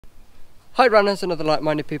Hi runners and other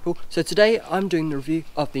like-minded people. So today I'm doing the review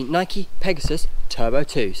of the Nike PEGASUS Turbo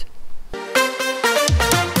 2s.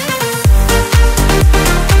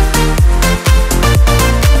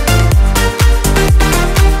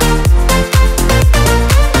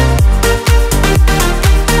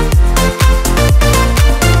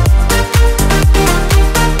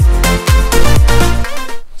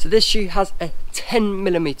 So this shoe has a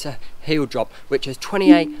 10mm heel drop, which is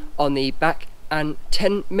 28 on the back and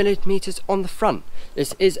 10mm on the front.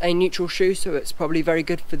 This is a neutral shoe, so it's probably very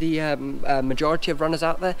good for the majority of runners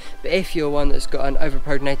out there. But if you're one that's got an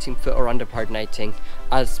over-pronating foot or under-pronating,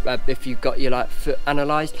 as if you've got your foot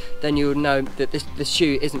analysed, then you'll know that this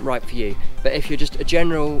shoe isn't right for you. But if you're just a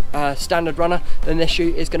general standard runner, then this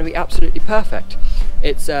shoe is going to be absolutely perfect.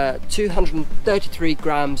 It's 233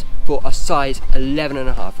 grams for a size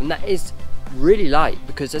 11.5, and that is really light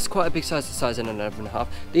because there's quite a big size, size 11.5.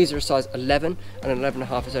 These are a size 11, and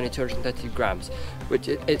 11.5 is only 230 grams, which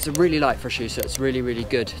it's a really light for a shoe, so it's really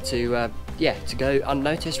good to go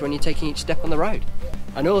unnoticed when you're taking each step on the road.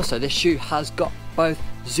 And also this shoe has got both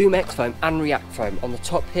Zoom X foam and React foam. On the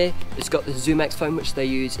top here it's got the Zoom X foam, which they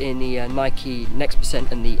use in the Nike Next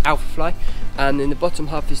Percent and the Alpha Fly, and in the bottom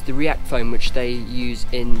half is the React foam, which they use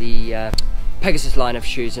in the PEGASUS line of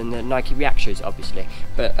shoes and the Nike React shoes, obviously.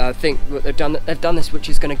 But I think what they've done this, which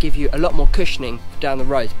is going to give you a lot more cushioning down the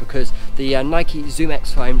road, because the Nike Zoom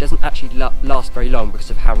X foam doesn't actually last very long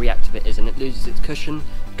because of how reactive it is, and it loses its cushioning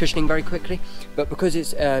very quickly. But because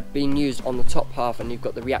it's being used on the top half and you've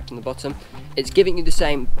got the React on the bottom, it's giving you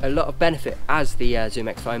a lot of benefit as the Zoom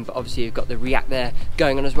X foam, but obviously you've got the React there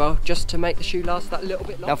going on as well, just to make the shoe last that little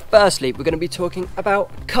bit longer. Now firstly, we're going to be talking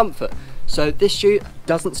about comfort. So this shoe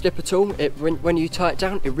doesn't slip at all. When you tie it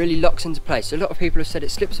down, it really locks into place. A lot of people have said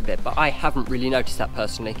it slips a bit, but I haven't really noticed that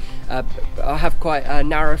personally. I have quite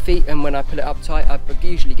narrow feet, and when I pull it up tight, I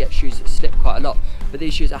usually get shoes that slip quite a lot. But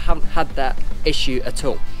these shoes, I haven't had that issue at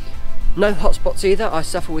all. No hot spots either. I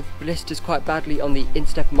suffer with blisters quite badly on the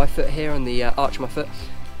instep of my foot here, on the arch of my foot.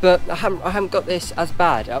 But I haven't got this as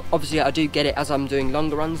bad. Obviously I do get it as I'm doing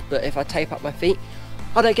longer runs, but if I tape up my feet,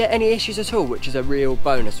 I don't get any issues at all, which is a real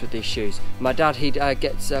bonus with these shoes. My dad, he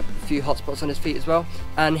gets a few hot spots on his feet as well,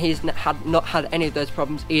 and he's not had any of those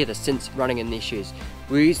problems either since running in these shoes.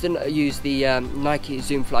 We used to use the Nike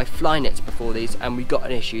Zoom Fly Knits before these, and we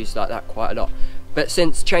got issues like that quite a lot. But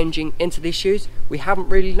since changing into these shoes, we haven't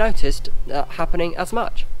really noticed that happening as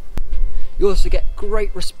much. You also get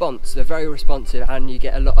great response. They're very responsive, and you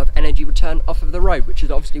get a lot of energy return off of the road, which is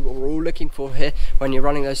obviously what we're all looking for here when you're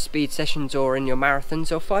running those speed sessions or in your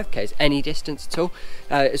marathons or 5Ks, any distance at all.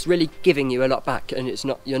 It's really giving you a lot back, and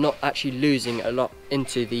you're not actually losing a lot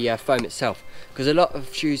into the foam itself, because a lot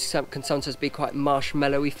of shoes can sometimes be quite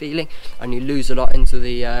marshmallowy feeling, and you lose a lot into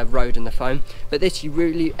the road and the foam. But this,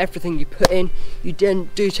 everything you put in, you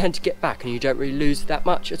do tend to get back, and you don't really lose that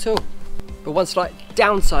much at all. But one slight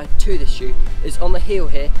downside to this shoe is on the heel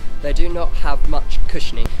here, they do not have much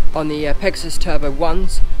cushioning. On the PEGASUS Turbo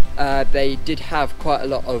 1s, they did have quite a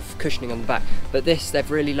lot of cushioning on the back, but this, they've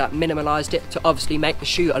really minimalised it to obviously make the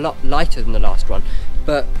shoe a lot lighter than the last one.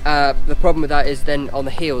 But the problem with that is then on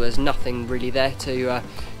the heel there's nothing really there to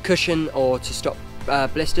cushion or to stop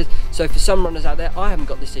blisters. So for some runners out there, I haven't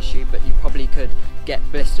got this issue, but you probably could get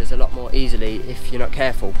blisters a lot more easily if you're not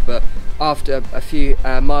careful. But after a few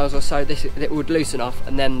miles or so, it would loosen off,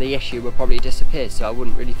 and then the issue would probably disappear, so I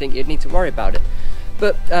wouldn't really think you'd need to worry about it.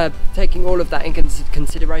 But taking all of that in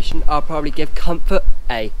consideration, I'll probably give comfort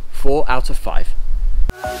a 4 out of 5.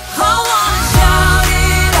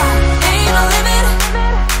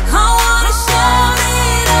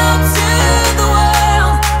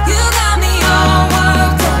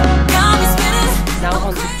 Now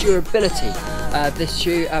on to durability. This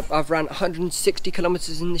shoe, I've ran 160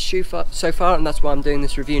 kilometers in this shoe so far, and that's why I'm doing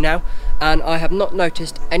this review now, and I have not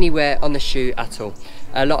noticed any wear on the shoe at all.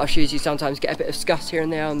 A lot of shoes you sometimes get a bit of scuffs here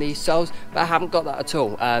and there on the soles, but I haven't got that at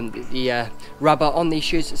all. The rubber on these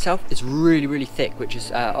shoes itself is really thick, which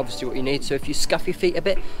is obviously what you need, so if you scuff your feet a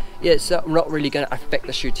bit, it's not really going to affect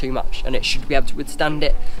the shoe too much, and it should be able to withstand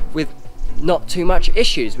it with not too much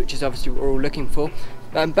issues, which is obviously what we're all looking for.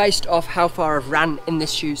 Based off how far I've ran in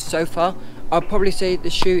this shoe so far, I'll probably say the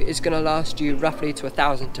shoe is going to last you roughly to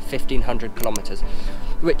 1,000 to 1,500 kilometers,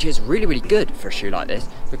 which is really good for a shoe like this,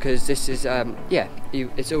 because this is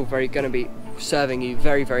it's all going to be serving you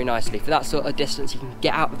very nicely for that sort of distance you can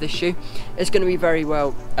get out of this shoe. It's going to be very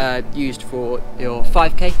well used for your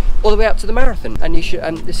 5K all the way up to the marathon, and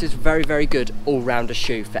this is very good all-rounder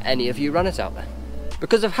shoe for any of you runners out there.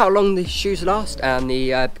 Because of how long these shoes last and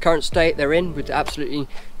the current state they're in, with absolutely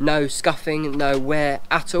no scuffing, no wear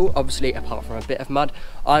at all, obviously apart from a bit of mud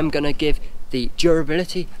I'm going to give the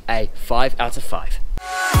durability a 5 out of 5.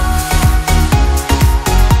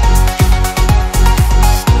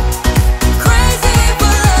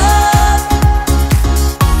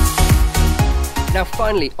 Now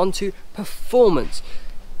finally, onto performance.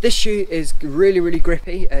 This shoe is really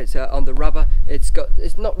grippy. It's on the rubber. It's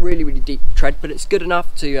not really deep tread, but it's good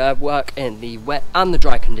enough to work in the wet and the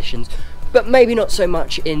dry conditions, but maybe not so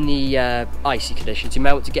much in the icy conditions. You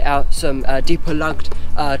may want to get out some deeper lugged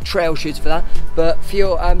trail shoes for that, but for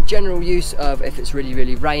your general use of if it's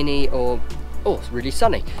really rainy or it's really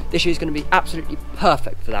sunny, this shoe is going to be absolutely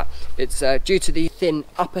perfect for that. It's due to the thin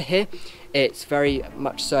upper here, it's very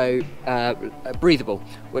much so breathable,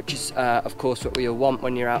 which is of course what you'll want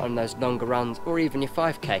when you're out on those longer runs or even your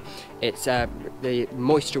 5k. It's the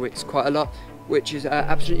moisture wicks quite a lot, which is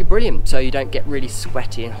absolutely brilliant, so you don't get really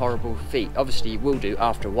sweaty and horrible feet. Obviously you will do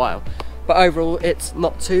after a while, but overall it's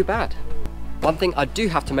not too bad. One thing I do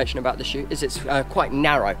have to mention about the shoe is it's quite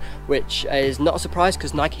narrow, which is not a surprise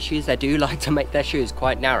because Nike shoes, they do like to make their shoes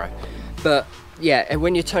quite narrow. But yeah, and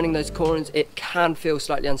when you're turning those corners, it can feel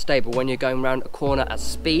slightly unstable when you're going around a corner at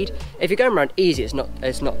speed. If you're going around easy, it's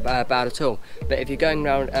not bad at all. But if you're going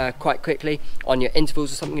around quite quickly on your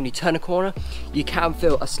intervals or something and you turn a corner, you can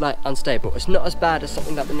feel a slight unstable. It's not as bad as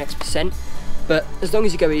something like the Next Percent, but as long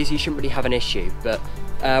as you go easy, you shouldn't really have an issue. But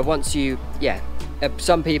once you,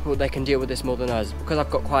 some people, they can deal with this more than others. Because I've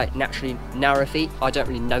got quite naturally narrow feet, I don't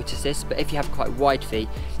really notice this, but if you have quite wide feet,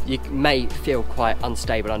 you may feel quite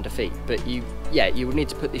unstable under feet. But you will need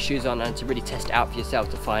to put these shoes on and to really test it out for yourself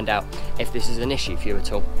to find out if this is an issue for you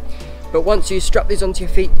at all. But once you strap these onto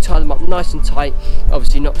your feet, tie them up nice and tight,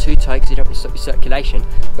 obviously not too tight because you don't want to stop your circulation,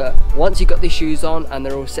 but once you've got these shoes on and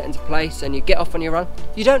they're all set into place and you get off on your run,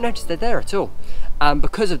 you don't notice they're there at all. And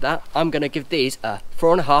because of that, I'm going to give these a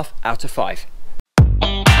 4.5 out of 5.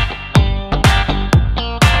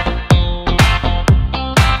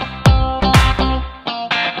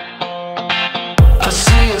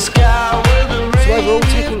 So overall,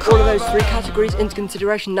 taking all of those 3 categories into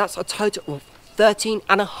consideration, that's a total of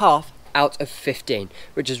 13.5 out of 15,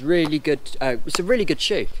 which is really good. It's a really good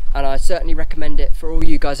shoe, and I certainly recommend it for all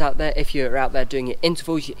you guys out there. If you're out there doing your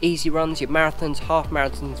intervals, your easy runs, your marathons, half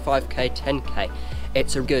marathons, 5k, 10k,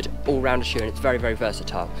 it's a good all-rounder shoe, and it's very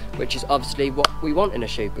versatile, which is obviously what we want in a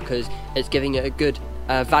shoe, because it's giving you a good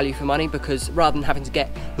value for money. Because rather than having to get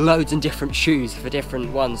loads and different shoes for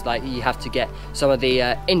different ones, like you have to get some of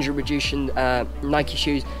the injury reduction Nike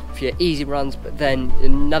shoes for your easy runs, but then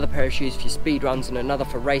another pair of shoes for your speed runs and another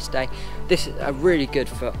for race day. This is really good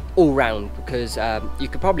for all round, because you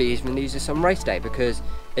could probably even use this on race day, because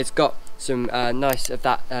it's got some nice of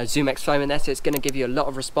that Zoom X foam in there, so it's going to give you a lot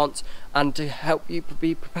of response and to help you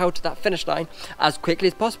be propelled to that finish line as quickly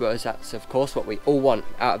as possible, as that's of course what we all want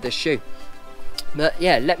out of this shoe. But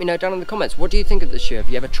yeah, let me know down in the comments, what do you think of the shoe? Have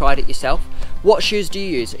you ever tried it yourself? What shoes do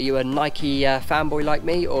you use? Are you a Nike fanboy like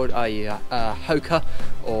me, or are you a Hoka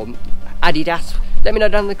or Adidas? Let me know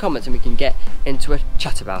down in the comments and we can get into a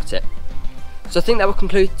chat about it. So I think that will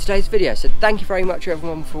conclude today's video. So thank you very much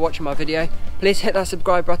everyone for watching my video. Please hit that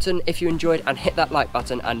subscribe button if you enjoyed, and hit that like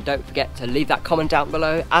button, and don't forget to leave that comment down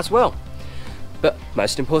below as well. But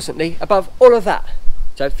most importantly, above all of that,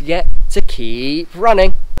 don't forget to keep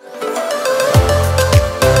running.